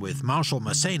 1811, with Marshal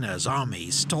Massena's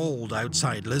army stalled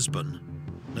outside Lisbon,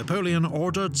 Napoleon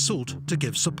ordered Soult to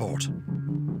give support.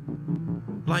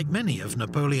 Like many of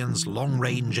Napoleon's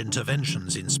long-range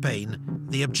interventions in Spain,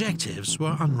 the objectives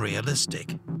were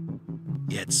unrealistic.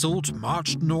 Yet Soult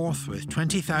marched north with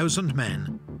 20,000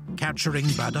 men, capturing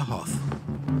Badajoz,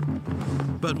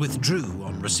 but withdrew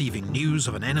on receiving news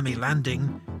of an enemy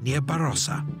landing near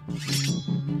Barossa.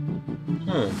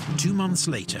 2 months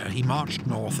later, he marched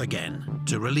north again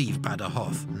to relieve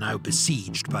Badajoz, now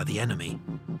besieged by the enemy,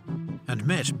 and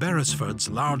met Beresford's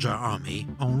larger army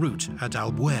en route at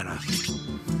Albuera.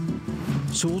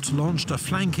 Soult launched a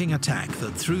flanking attack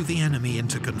that threw the enemy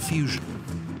into confusion,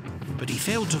 but he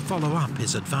failed to follow up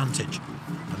his advantage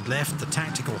and left the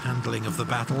tactical handling of the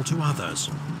battle to others.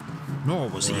 Nor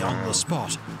was he on the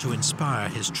spot to inspire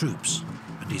his troops,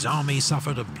 and his army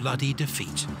suffered a bloody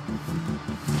defeat.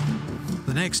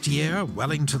 The next year,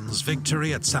 Wellington's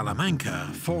victory at Salamanca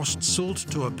forced Soult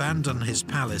to abandon his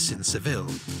palace in Seville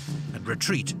and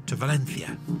retreat to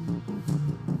Valencia.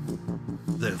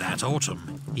 Though that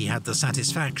autumn, he had the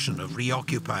satisfaction of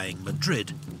reoccupying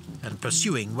Madrid and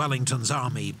pursuing Wellington's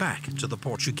army back to the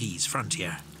Portuguese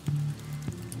frontier.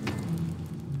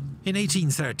 In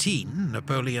 1813,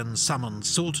 Napoleon summoned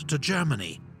Soult to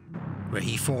Germany, where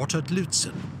he fought at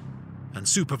Lutzen and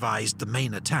supervised the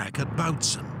main attack at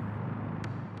Bautzen.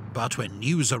 But when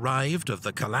news arrived of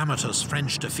the calamitous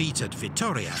French defeat at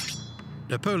Vitoria,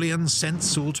 Napoleon sent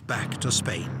Soult back to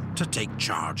Spain to take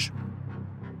charge.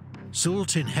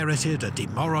 Soult inherited a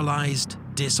demoralized,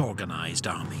 disorganized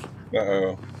army.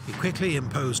 He quickly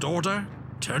imposed order,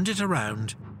 turned it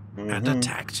around, and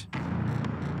attacked.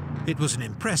 It was an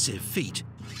impressive feat,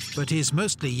 but his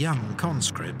mostly young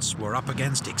conscripts were up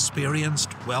against experienced,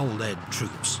 well-led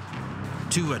troops.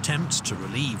 2 attempts to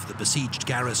relieve the besieged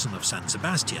garrison of San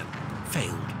Sebastian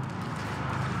failed.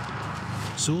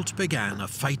 Soult began a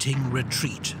fighting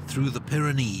retreat through the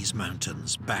Pyrenees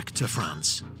Mountains back to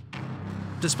France.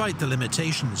 Despite the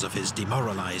limitations of his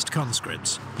demoralized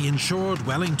conscripts, he ensured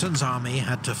Wellington's army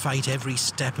had to fight every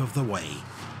step of the way,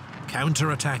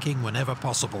 counter-attacking whenever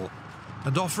possible,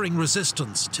 and offering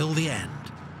resistance till the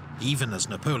end, even as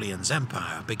Napoleon's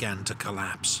empire began to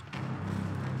collapse.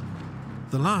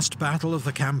 The last battle of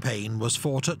the campaign was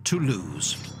fought at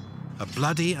Toulouse, a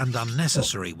bloody and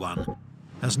unnecessary one,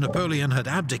 as Napoleon had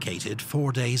abdicated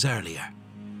 4 days earlier.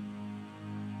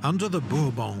 Under the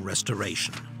Bourbon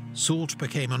Restoration, Soult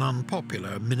became an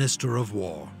unpopular Minister of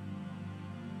War.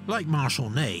 Like Marshal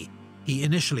Ney, he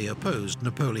initially opposed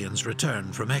Napoleon's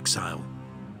return from exile,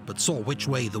 but saw which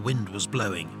way the wind was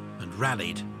blowing and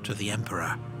rallied to the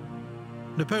Emperor.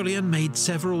 Napoleon made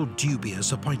several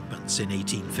dubious appointments in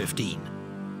 1815.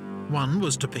 One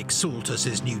was to pick Soult as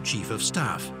his new chief of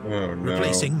staff,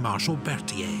 replacing Marshal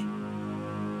Berthier.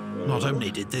 Not only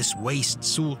did this waste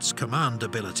Soult's command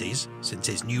abilities, since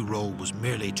his new role was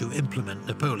merely to implement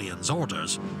Napoleon's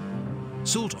orders,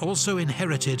 Soult also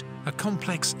inherited a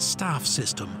complex staff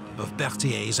system of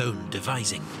Berthier's own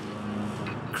devising.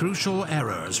 Crucial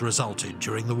errors resulted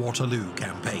during the Waterloo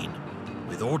campaign,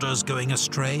 with orders going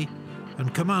astray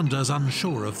and commanders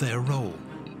unsure of their role.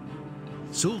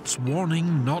 Soult's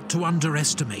warning not to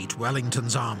underestimate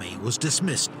Wellington's army was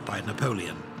dismissed by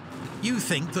Napoleon. "You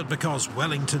think that because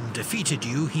Wellington defeated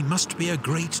you, he must be a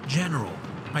great general.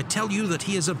 I tell you that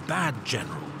he is a bad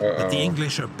general, that the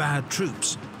English are bad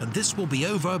troops, and this will be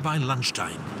over by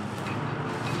lunchtime."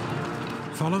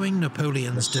 Following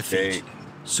Napoleon's defeat,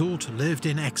 Soult lived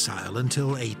in exile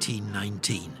until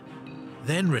 1819,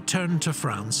 then returned to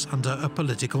France under a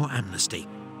political amnesty.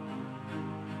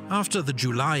 After the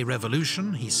July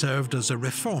Revolution, he served as a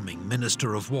reforming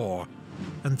Minister of War,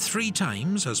 and 3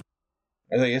 times as...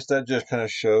 And I guess that just kind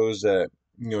of shows that,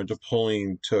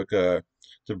 Napoleon took the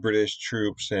British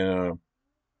troops and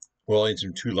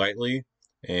Wellington too lightly,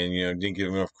 and, didn't give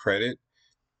him enough credit,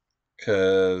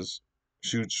 because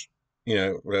Soult's,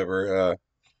 whatever,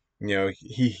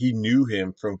 he knew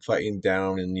him from fighting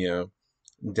down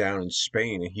in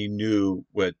Spain, and he knew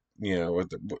what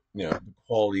the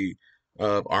quality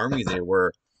of army they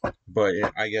were. But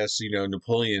I guess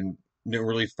Napoleon didn't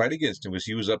really fight against him because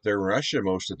he was up there in Russia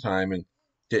most of the time and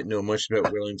didn't know much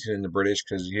about Wellington and the British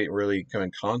because he didn't really come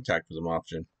in contact with them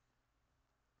often.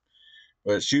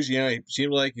 But Soult, he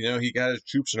seemed like he got his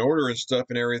troops in order and stuff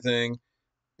and everything,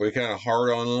 but he kind of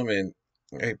hard on them,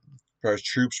 and his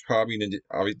troops probably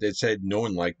they said no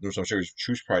one liked him, so I'm sure his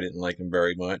troops probably didn't like him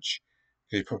very much.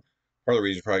 Part of the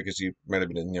reason probably because he might have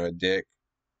been a dick,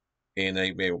 and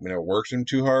they may have worked him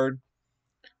too hard.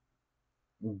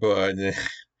 But the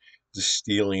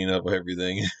stealing of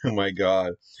everything, oh my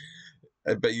God!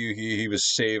 I bet you he was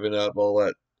saving up all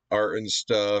that art and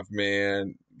stuff,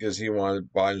 man, because he wanted to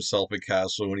buy himself a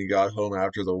castle when he got home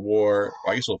after the war.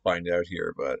 I guess we'll find out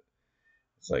here, but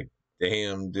it's like,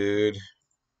 damn, dude.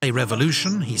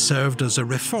 Revolution, he served as a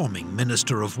reforming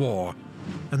Minister of War,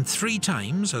 and 3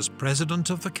 times as President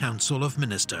of the Council of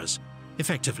Ministers,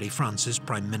 effectively France's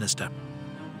Prime Minister.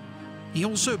 He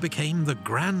also became the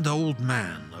Grand Old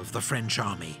Man of the French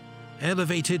army,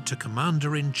 elevated to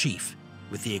Commander-in-Chief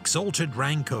with the exalted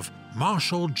rank of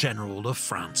Marshal General of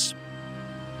France.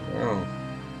 Wow.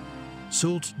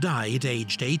 Soult died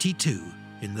aged 82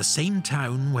 in the same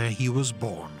town where he was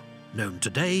born, known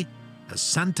today as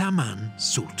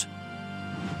Saint-Amand-Soult.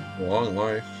 Long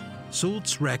life.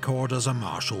 Soult's record as a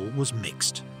marshal was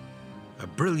mixed. A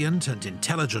brilliant and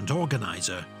intelligent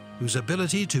organizer whose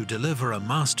ability to deliver a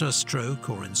master stroke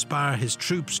or inspire his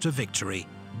troops to victory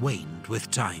waned with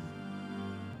time.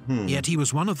 Yet he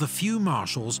was one of the few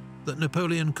marshals that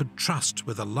Napoleon could trust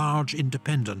with a large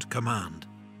independent command,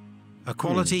 a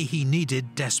quality he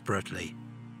needed desperately,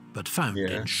 but found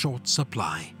in short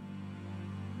supply.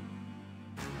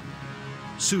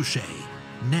 Suchet,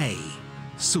 Ney,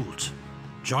 Soult.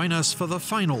 Join us for the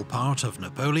final part of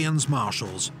Napoleon's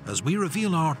Marshals as we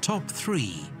reveal our top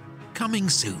 3, coming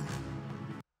soon.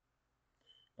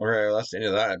 Okay, well, that's the end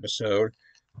of that episode.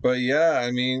 But yeah,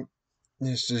 I mean,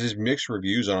 this is just mixed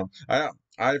reviews on them.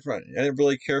 I didn't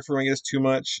really care for him, I guess, too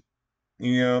much.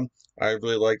 You know, I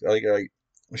really like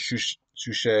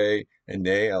Suchet and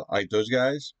Ney. I like those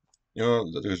guys. You know,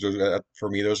 for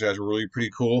me, those guys were really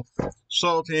pretty cool.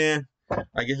 Sultan,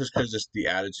 I guess it's because it's the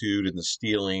attitude and the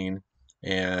stealing,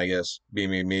 and I guess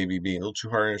maybe being a little too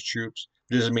hard on his troops.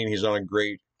 It doesn't mean he's not a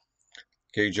great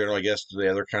general. I guess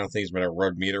the other kind of things might have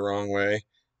rubbed me the wrong way,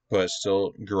 but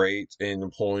still great. And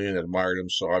Napoleon admired him,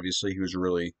 so obviously he was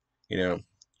really, you know,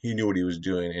 he knew what he was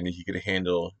doing, and he could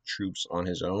handle troops on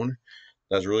his own.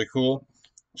 That's really cool.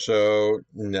 So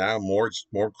now more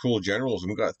cool generals, and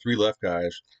we've got 3 left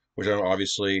guys, which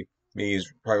obviously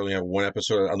means probably only have 1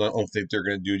 episode. I don't think they're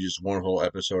going to do just 1 whole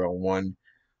episode on 1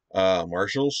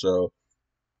 Marshal. So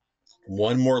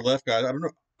 1 more left, guys. I don't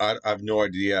know. I have no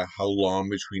idea how long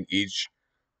between each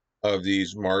of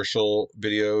these Marshal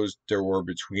videos there were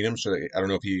between them. So I don't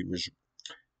know if he was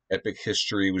Epic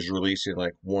History was releasing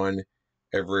like 1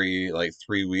 every like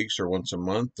 3 weeks or once a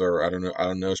month, or I don't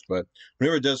know. But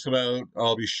whenever it does come out,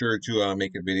 I'll be sure to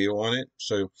make a video on it.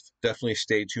 So definitely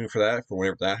stay tuned for that for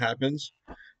whenever that happens.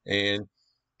 And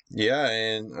yeah,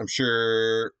 and I'm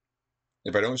sure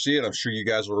if I don't see it, I'm sure you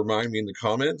guys will remind me in the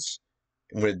comments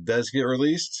when it does get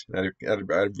released. I'd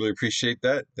really appreciate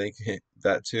that. Thank you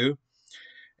that too.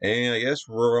 And I guess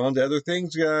we're on to other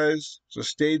things, guys. So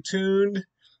stay tuned.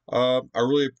 I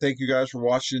really thank you guys for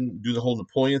watching. Do the whole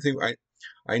Napoleon thing.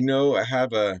 I know I've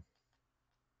had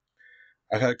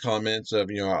comments of,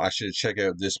 you know, I should check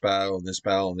out this battle and this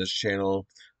battle on this channel,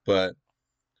 but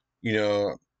you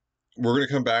know, we're gonna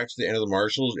come back to the end of the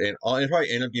Marshals, and I'll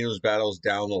probably end up getting those battles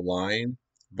down the line.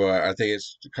 But I think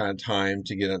it's kind of time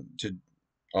to get into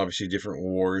obviously different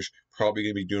wars. Probably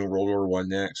gonna be doing World War I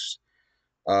next.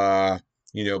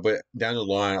 You know, but down the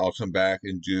line I'll come back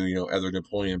and do, you know, other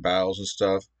Napoleon battles and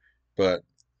stuff. But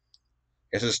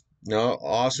it's just, you know,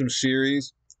 awesome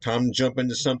series. Time to jump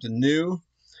into something new.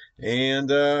 And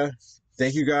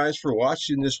thank you guys for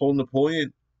watching this whole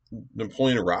Napoleon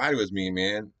ride with me,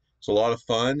 man. It's a lot of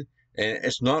fun, and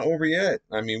it's not over yet.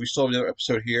 I mean, we still have another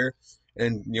episode here,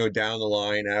 and you know, down the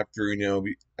line after, you know,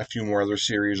 a few more other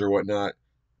series or whatnot,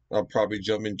 I'll probably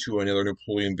jump into another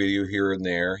Napoleon video here and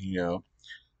there.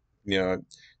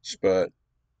 But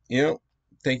you know,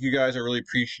 thank you guys. I really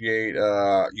appreciate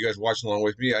you guys watching along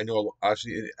with me. I know,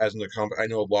 obviously, as in the comment, I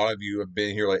know a lot of you have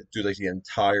been here like through like the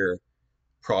entire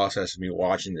process of me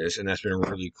watching this, and that's been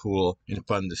really cool and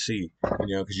fun to see.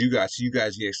 You know, because you guys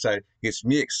get excited, gets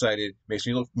me excited, makes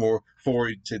me look more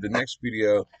forward to the next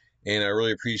video, and I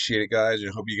really appreciate it, guys. And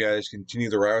I hope you guys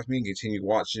continue to ride with me and continue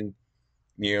watching,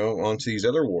 you know, onto these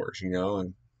other wars, you know,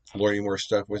 and learning more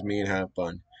stuff with me and have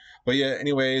fun. But yeah,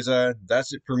 anyways,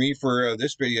 that's it for me for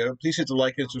this video. Please hit the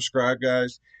like and subscribe,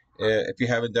 guys, if you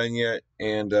haven't done yet.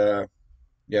 And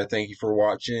yeah, thank you for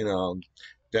watching.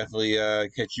 Definitely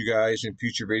catch you guys in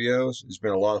future videos. It's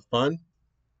been a lot of fun,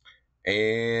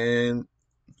 and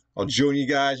I'll join you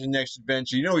guys in the next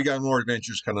adventure. You know, we got more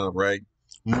adventures coming up, right?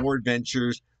 More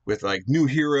adventures with like new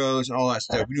heroes and all that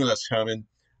stuff. We know that's coming.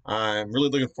 I'm really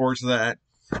looking forward to that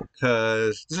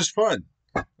because this is fun.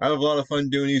 I have a lot of fun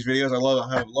doing these videos.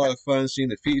 I have a lot of fun seeing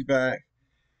the feedback,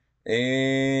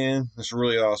 and it's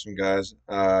really awesome, guys.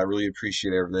 I really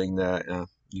appreciate everything that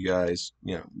you guys,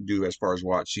 you know, do as far as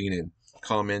watching and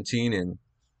commenting and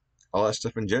all that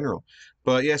stuff in general.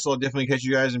 But yes, I'll definitely catch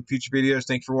you guys in future videos.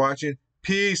 Thanks for watching.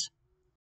 Peace.